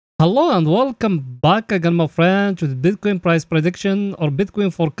Hello and welcome back again, my friend, to the Bitcoin price prediction or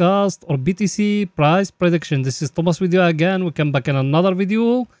Bitcoin forecast or BTC price prediction. This is Thomas with you again. We come back in another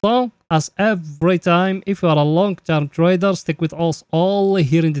video. So, as every time, if you are a long-term trader, stick with us all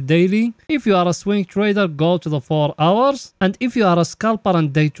here in the daily. If you are a swing trader, go to the 4 hours. And if you are a scalper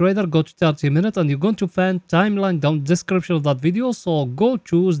and day trader, go to 30 minutes and you're going to find timeline down the description of that video. So go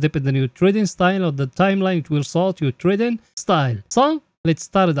choose depending on your trading style or the timeline it will sort your trading style. So let's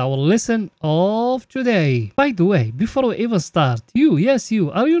start our lesson of today. By the way, before we even start, yes you,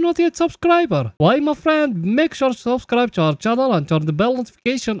 are you not yet subscriber? Why, my friend, make sure to subscribe to our channel and turn the bell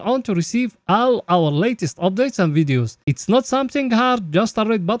notification on to receive all our latest updates and videos. It's not something hard, just a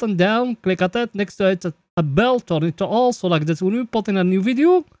red button down, click at it, next to it a bell, turn it to all, so like that when we put in a new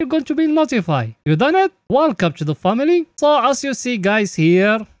video, you're going to be notified. You done it? Welcome to the family. So as you see, guys,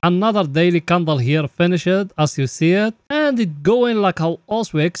 here, another daily candle here finished, as you see it, and it going like how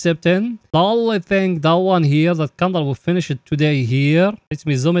else we accepting. The only thing, that one here, that candle will finish it today here. Let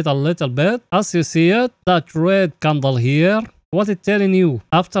me zoom it a little bit. As you see it, that red candle here, what it's telling you,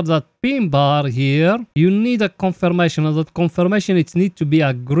 after that pin bar here, you need a confirmation, and that confirmation, it needs to be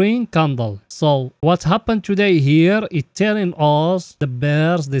a green candle. So what happened today here, it's telling us the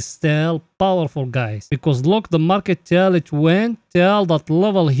bears, they still powerful, guys, because look, the market till it went till that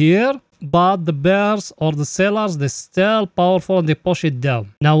level here, but the bears or the sellers, they still powerful and they push it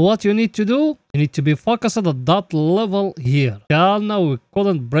down. Now what you need to do, you need to be focused at that level here. Till now we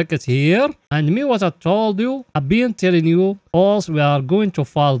couldn't break it here, and me, what I told you, I've been telling you, also we are going to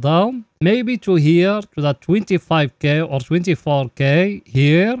fall down maybe to here, to that 25k or 24k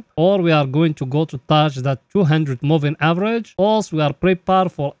here, or we are going to go to touch that 200 moving average. Also we are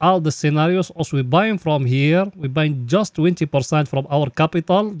prepared for all the scenarios. Also we're buying from here, we're buying just 20% from our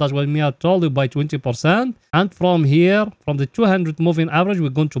capital. That's why me, I told you, buy 20%, and from here, from the 200 moving average, we're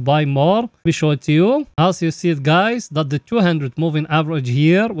going to buy more. We show it to you, as you see it, guys, that the 200 moving average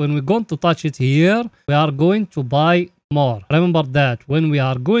here, when we're going to touch it here, we are going to buy more. Remember that when we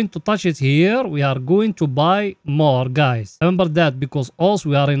are going to touch it here, we are going to buy more, guys. Remember that, because also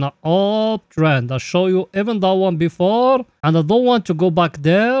we are in an uptrend. I show you even that one before, and I don't want to go back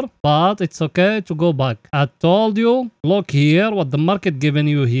there, but it's okay to go back. I told you, look here what the market giving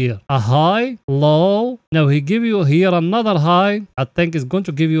you here, a high, low. Now he give you here another high. I think it's going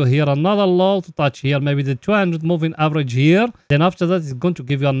to give you here another low to touch here, maybe the 200 moving average here. Then after that, it's going to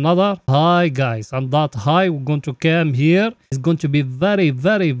give you another high, guys, and that high we're going to come here is going to be very,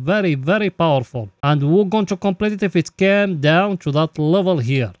 very, very, very powerful, and we're going to complete it if it came down to that level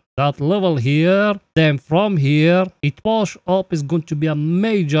here. That level here, then from here it push up is going to be a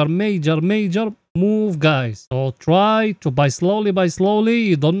major move, guys. So try to buy slowly,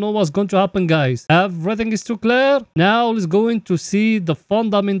 you don't know what's going to happen, guys. Everything is too clear. Now let's going to see the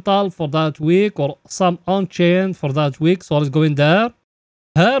fundamental for that week or some on-chain for that week. So let's go in there.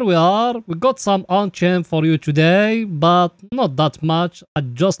 Here we are. We got some on-chain for you today, but not that much.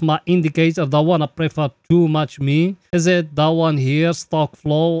 Adjust my indicator. The one I prefer too much, me, is it that one here, stock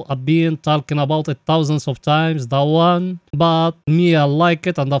flow. I've been talking about it thousands of times, that one, but me, I like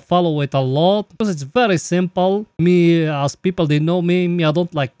it and I follow it a lot because it's very simple. Me, as people, they know me, I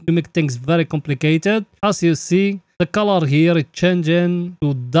don't like to make things very complicated. As you see, the color here is changing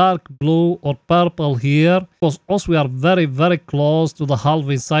to dark blue or purple here, because also we are very, very close to the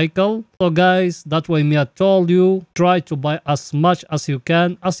halving cycle. So guys, that's why me, I told you, try to buy as much as you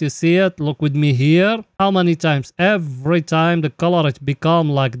can. As you see it, look with me here, how many times, every time the color it become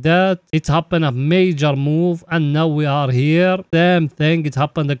like that, it happened a major move, and now we are here, same thing, it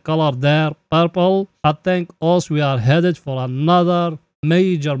happened the color there, purple. I think also we are headed for another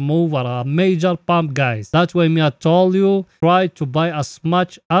major move or a major pump, guys. That's why me, I told you, try to buy as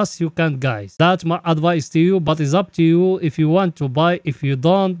much as you can, guys. That's my advice to you, but it's up to you if you want to buy. If you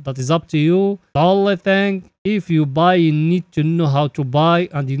don't, that is up to you. The only thing, if you buy, you need to know how to buy,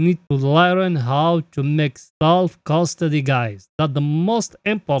 and you need to learn how to make self-custody, guys. That's the most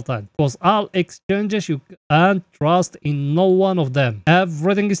important, because all exchanges, you can't trust in no one of them.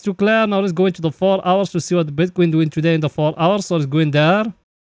 Everything is too clear. Now let's go into the 4 hours to see what Bitcoin doing today in the 4 hours. So let's go in there.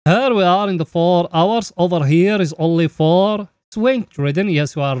 Here we are in the 4 hours. Over here is only 4. Swing trading,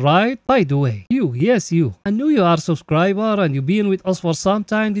 yes, you are right. By the way, yes you, I know you are a subscriber and you've been with us for some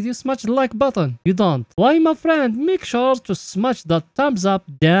time. Did you smash the like button? You don't? Why, my friend, make sure to smash that thumbs up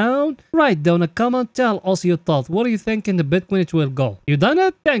down. Write down a comment, tell us your thoughts. What do you think in the Bitcoin it will go? You done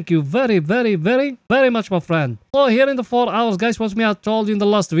it? Thank you very, very, very, very much, my friend. So here in the 4 hours, guys, what me I told you in the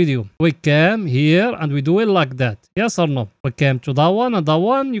last video. We came here and we do it like that. Yes or no? We came to that one and that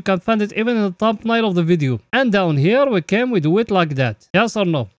one. You can find it even in the thumbnail of the video. And down here, we do it like that. Yes or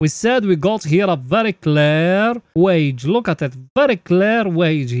no? We said we got here a very clear wage. Look at it. Very clear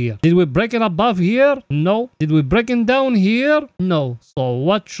wage here. Did we break it above here? No. Did we break it down here? No. So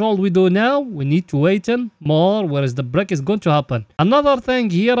what shall we do now? We need to wait in more. Where is the break is going to happen? Another thing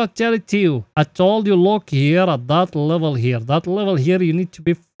here, I tell it to you. I told you, look here at that level here. That level here, you need to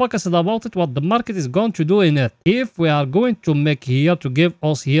be focused about it, what the market is going to do in it. If we are going to make here to give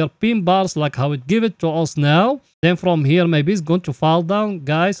us here pin bars like how it give it to us now, then from here maybe it's going to fall down,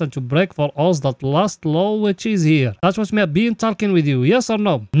 guys, and to break for us that last low which is here. That's what me been talking with you. Yes or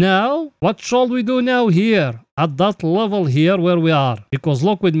no? Now what shall we do now here at that level here where we are? Because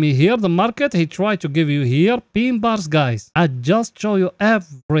look with me here, the market, he tried to give you here pin bars, guys. I just show you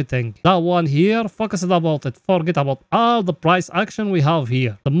everything. That one here, focus about it, forget about all the price action we have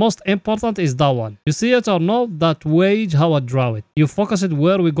here. The most important is that one. You see it or not? That wage, how I draw it. You focus it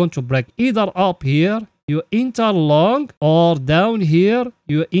where we're going to break, either up here you enter long, or down here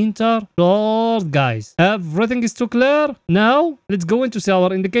you enter short, guys. Everything is too clear. Now let's go into see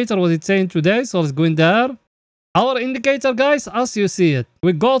our indicator, what it's saying today. So let's go in there. Our indicator, guys, as you see it,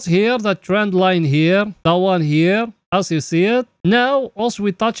 we got here the trend line here, that one here, as you see it. Now, also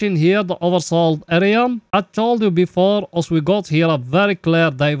we touching here the oversold area. I told you before, also we got here a very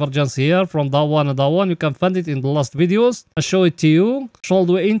clear divergence here from that one and that one. You can find it in the last videos. I show it to you. Should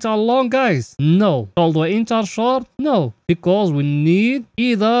we enter long, guys? No. Should we enter short? No. Because we need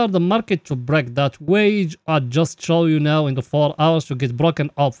either the market to break that wage I just show you now in the 4 hours to get broken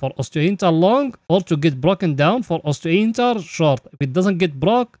up for us to enter long, or to get broken down for us to enter short. If it doesn't get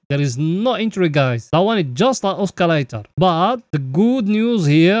broke, there is no entry, guys. That one is just an oscillator. But the good news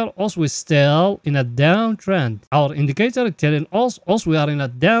here, us we still in a downtrend. Our indicator is telling us we are in a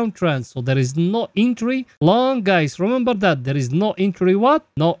downtrend. So there is no entry long, guys. Remember that. There is no entry what?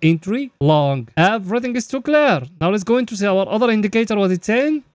 No entry long. Everything is too clear. Now let's go into see our other indicator, what it's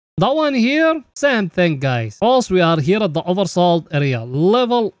saying. That one here, same thing, guys. Also, we are here at the oversold area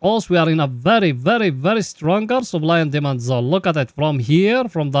level. Also, we are in a very, very, very stronger supply and demand zone. Look at it from here,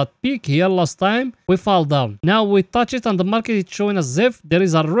 from that peak here last time, we fall down. Now we touch it and the market is showing as if there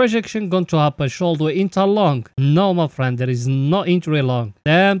is a rejection going to happen. Should we enter long? No, my friend, there is no entry long.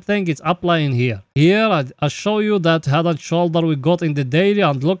 Same thing is applying here. Here, I show you that head and shoulder we got in the daily,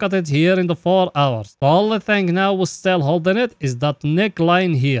 and look at it here in the 4 hours. The only thing now we're still holding it is that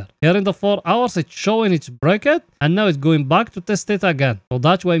neckline here. Here in the 4 hours, it's showing its break it, and now it's going back to test it again. So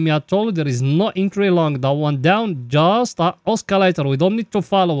that's why I told you there is no entry long. That one down, just an oscillator. We don't need to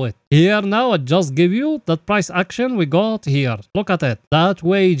follow it. Here now, I just give you that price action we got here. Look at it. That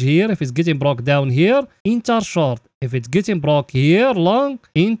wage here, if it's getting broke down here, enter short. If it's getting broke here, long,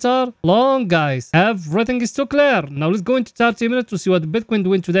 enter long, guys. Everything is too clear. Now let's go into 30 minutes to see what Bitcoin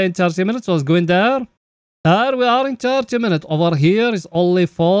doing today in 30 minutes. So let's go in there. Here we are in 30 minutes. Over here is only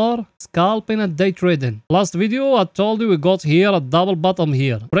for scalping and day trading. Last video, I told you we got here a double bottom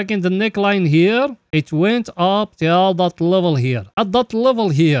here. Breaking the neckline here. It went up till that level here. At that level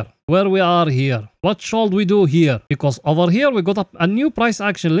here, where we are here, what should we do here? Because over here we got a new price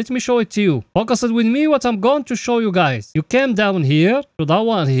action. Let me show it to you. Focus it with me what I'm going to show you, guys. You came down here to that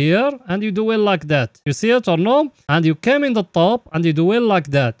one here and you do it like that. You see it or no? And you came in the top and you do it like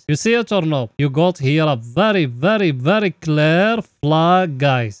that. You see it or no? You got here a very, very, very clear flag,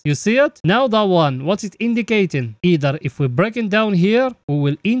 guys. You see it? Now that one, what's it indicating? Either if we're breaking down here, we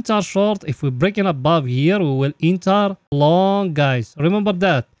will enter short. If we're breaking above here, we will enter long, guys. Remember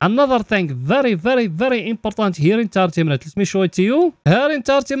that. Another thing, very, very, very important here in 30 minutes. Let me show it to you. Here in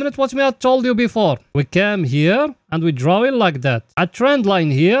 30 minutes, what I told you before. We came here and we draw it like that. A trend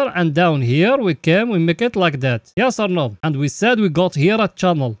line here and down here, we make it like that. Yes or no? And we said we got here a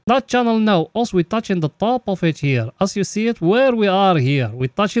channel. That channel now, also we touching the top of it here. As you see it, where we are here, we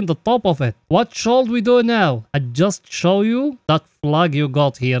touching the top of it. What should we do now? I just show you that flag you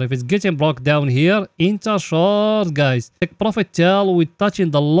got here. If it's getting broke down here, enter short, guys. Take profit till we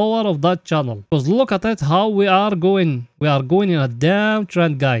touching the lower of that channel. Because look at it, how we are going. We are going in a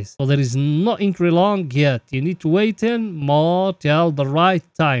downtrend, guys. So there is no entry long yet. You need to wait in more till the right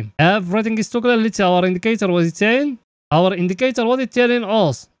time. Everything is too clear. Let's see our indicator. What is it saying? Our indicator, what is it telling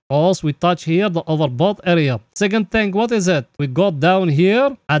us? Also, we touch here the overbought area. Second thing, what is it? We got down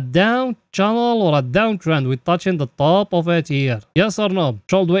here a down channel or a downtrend. We touching the top of it here. Yes or no?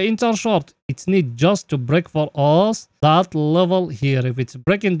 Should we enter short? It needs just to break for us that level here. If it's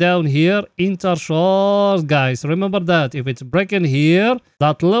breaking down here, enter short, guys. Remember that. If it's breaking here,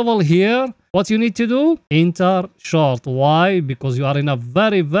 that level here, what you need to do? Enter short. Why? Because you are in a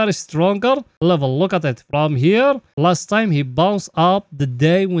very stronger level. Look at it from here. Last time he bounced up the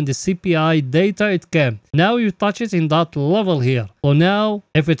day when the CPI data it came. Now you touch it in that level here. So now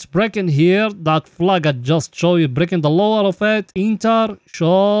if it's breaking here, that flag I just show you breaking the lower of it, enter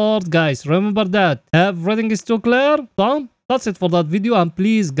short, guys. Remember that. Everything is too clear? So that's it for that video, and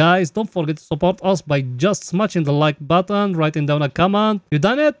please guys don't forget to support us by just smashing the like button, writing down a comment. You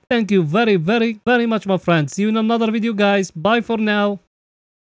done it? Thank you very much, my friends. See you in another video, guys. Bye for now.